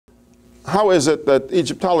how is it that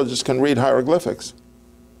Egyptologists can read hieroglyphics?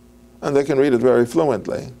 And they can read it very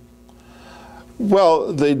fluently.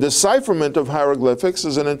 Well, the decipherment of hieroglyphics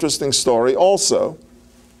is an interesting story also.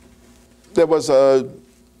 There was a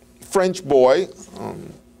French boy,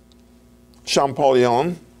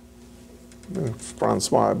 Champollion,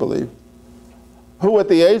 Francois, I believe, who at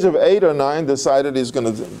the age of 8 or 9 decided he's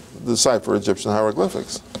going to decipher Egyptian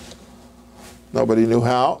hieroglyphics. Nobody knew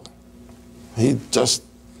how. He just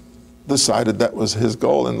decided that was his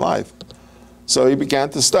goal in life. So he began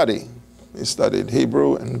to study. He studied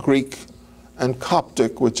Hebrew and Greek and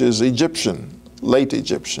Coptic, which is Egyptian, late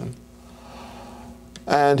Egyptian.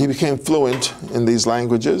 And he became fluent in these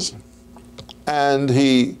languages. And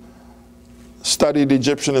he studied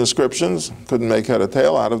Egyptian inscriptions, couldn't make head or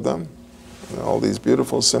tail out of them, all these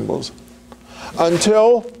beautiful symbols,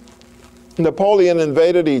 until Napoleon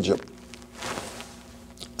invaded Egypt.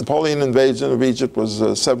 Napoleon's invasion of Egypt was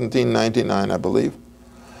 1799, I believe.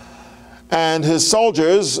 And his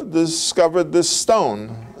soldiers discovered this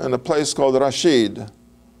stone in a place called Rashid,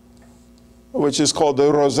 which is called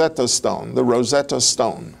the Rosetta stone, the Rosetta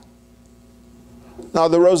stone. Now,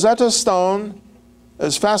 the Rosetta stone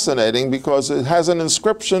is fascinating because it has an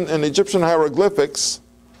inscription in Egyptian hieroglyphics,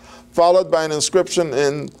 followed by an inscription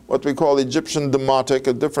in what we call Egyptian Demotic,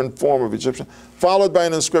 a different form of Egyptian, followed by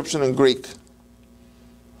an inscription in Greek.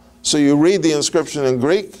 So you read the inscription in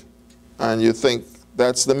Greek, and you think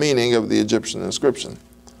that's the meaning of the Egyptian inscription.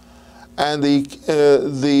 And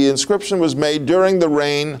the inscription was made during the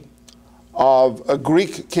reign of a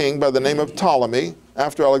Greek king by the name of Ptolemy.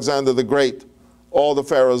 After Alexander the Great, all the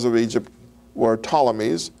pharaohs of Egypt were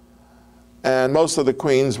Ptolemies, and most of the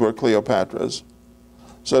queens were Cleopatras.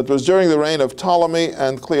 So it was during the reign of Ptolemy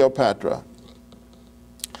and Cleopatra.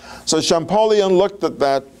 So Champollion looked at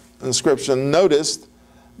that inscription, noticed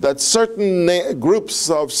that certain groups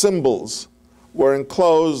of symbols were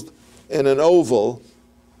enclosed in an oval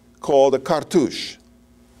called a cartouche.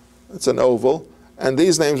 It's an oval, and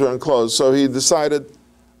these names were enclosed. So he decided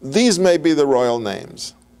these may be the royal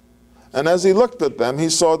names. And as he looked at them, he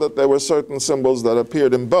saw that there were certain symbols that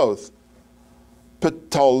appeared in both.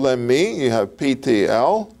 Ptolemy, you have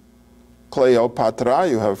PTL. Cleopatra,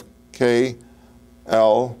 you have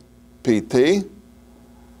KLPT.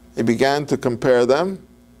 He began to compare them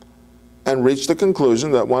and reached the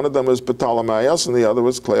conclusion that one of them was Ptolemaios and the other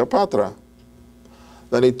was Cleopatra.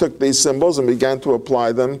 Then he took these symbols and began to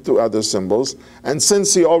apply them to other symbols. And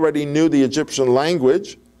since he already knew the Egyptian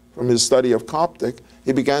language from his study of Coptic,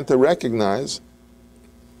 he began to recognize,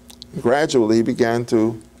 gradually he began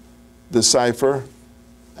to decipher,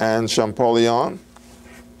 and Champollion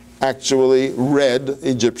actually read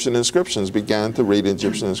Egyptian inscriptions, began to read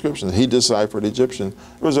Egyptian inscriptions. He deciphered Egyptian.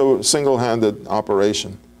 It was a single-handed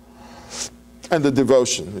operation. And the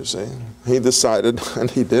devotion, you see. He decided and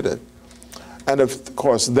he did it. And of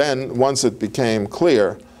course then, once it became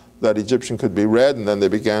clear that Egyptian could be read, and then they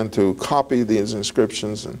began to copy these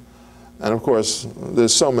inscriptions. And of course,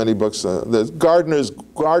 there's so many books. There's Gardner's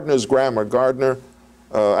grammar.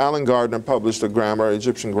 Alan Gardner published a grammar,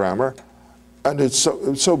 Egyptian grammar. And it's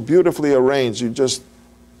so beautifully arranged. You just,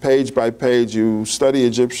 page by page, you study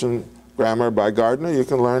Egyptian grammar by Gardner, you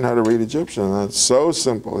can learn how to read Egyptian. And it's so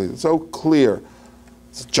simple, it's so clear.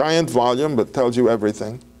 It's a giant volume, but tells you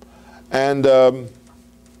everything. And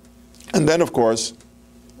then, of course,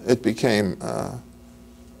 it became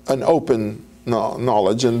an open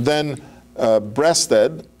knowledge. And then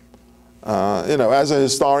Breasted, you know, as a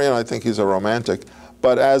historian, I think he's a romantic,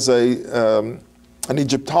 but as an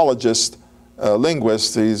Egyptologist,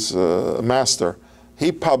 linguist, he's a master.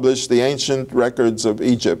 He published the ancient records of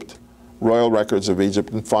Egypt, royal records of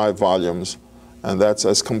Egypt, in 5 volumes. And that's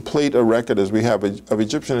as complete a record as we have of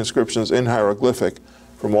Egyptian inscriptions in hieroglyphic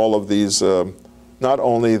from all of these, not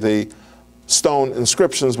only the stone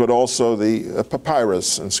inscriptions, but also the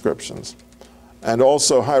papyrus inscriptions. And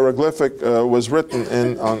also hieroglyphic was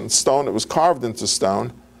written on stone. It was carved into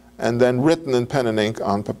stone and then written in pen and ink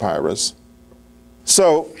on papyrus.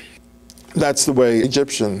 So that's the way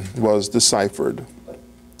Egyptian was deciphered.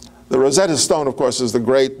 The Rosetta Stone, of course, is the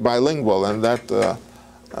great bilingual, and that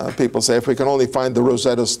people say if we can only find the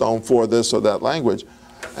Rosetta Stone for this or that language.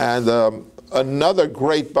 And another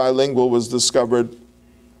great bilingual was discovered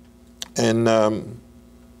in, I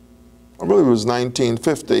believe it was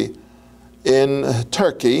 1950, in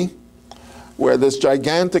Turkey, where this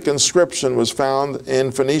gigantic inscription was found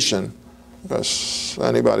in Phoenician. Because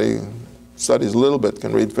anybody who studies a little bit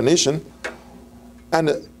can read Phoenician. And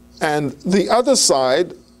the other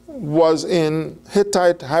side was in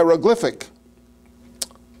Hittite hieroglyphic,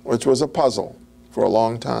 which was a puzzle for a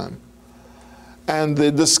long time. And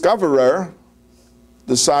the discoverer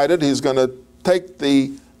decided he's going to take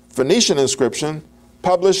the Phoenician inscription,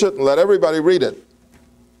 publish it, and let everybody read it,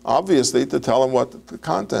 obviously to tell them what the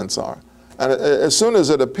contents are. And as soon as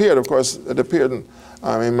it appeared, of course, it appeared in,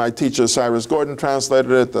 I mean, my teacher Cyrus Gordon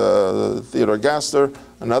translated it, Theodore Gaster,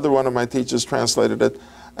 another one of my teachers translated it,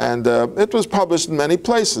 and it was published in many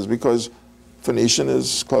places because Phoenician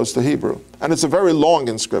is close to Hebrew. And it's a very long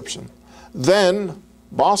inscription. Then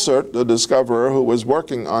Bossert, the discoverer who was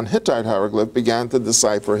working on Hittite hieroglyph, began to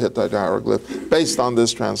decipher Hittite hieroglyph based on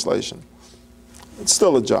this translation. It's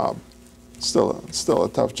still a job, still a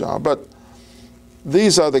tough job, but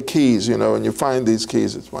these are the keys, you know, and you find these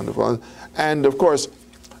keys, it's wonderful. And of course,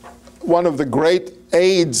 one of the great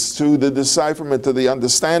aids to the decipherment, to the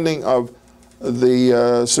understanding of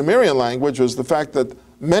the Sumerian language was the fact that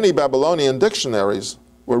many Babylonian dictionaries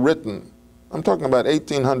were written. I'm talking about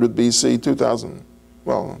 1800 BC, 2000,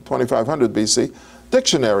 well, 2500 BC,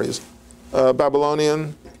 dictionaries,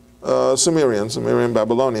 Babylonian, Sumerian,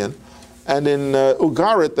 Babylonian. And in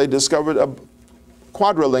Ugaritic, they discovered a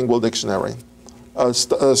quadrilingual dictionary,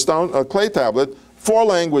 a clay tablet, 4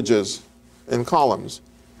 languages in columns.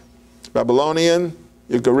 Babylonian,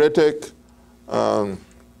 Ugaritic, I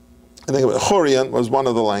think Hurian was one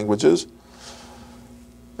of the languages,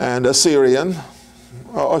 and Assyrian,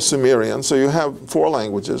 or Sumerian, so you have 4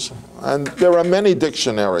 languages. And there are many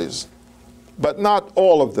dictionaries, but not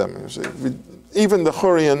all of them, you see. Even the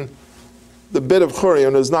Hurian, the bit of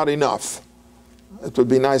Hurian is not enough. It would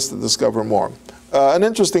be nice to discover more. An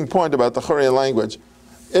interesting point about the Hurrian language,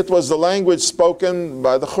 it was the language spoken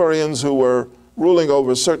by the Hurrians who were ruling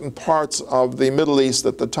over certain parts of the Middle East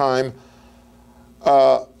at the time.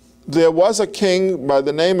 There was a king by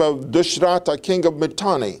the name of Dushrata, king of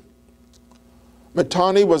Mitanni.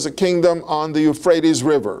 Mitanni was a kingdom on the Euphrates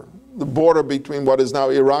River, the border between what is now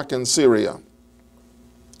Iraq and Syria.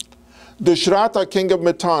 Dushrata, king of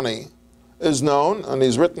Mitanni, is known in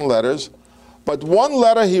these written letters, but one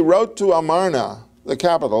letter he wrote to Amarna, the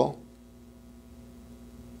capital,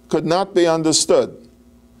 could not be understood.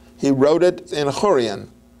 He wrote it in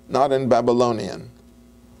Hurrian, not in Babylonian.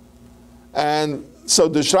 And so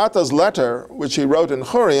Dushrata's letter, which he wrote in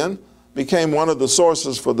Hurrian, became one of the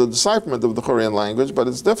sources for the decipherment of the Hurrian language, but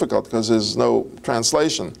it's difficult because there's no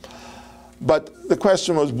translation. But the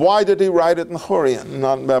question was, why did he write it in Hurrian,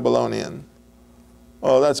 not in Babylonian?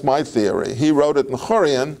 Oh, that's my theory. He wrote it in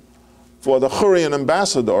Hurrian for the Hurrian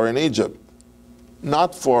ambassador in Egypt,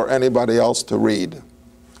 not for anybody else to read,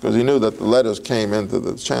 because he knew that the letters came into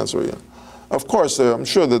the chancery. Of course, I'm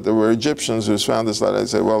sure that there were Egyptians who found this letter and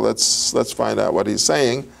said, well, let's find out what he's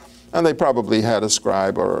saying. And they probably had a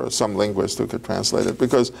scribe or some linguist who could translate it,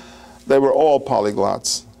 because they were all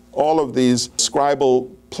polyglots. All of these scribal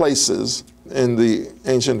places in the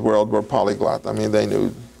ancient world were polyglot. I mean, they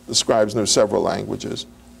knew, the scribes knew several languages.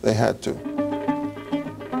 They had to.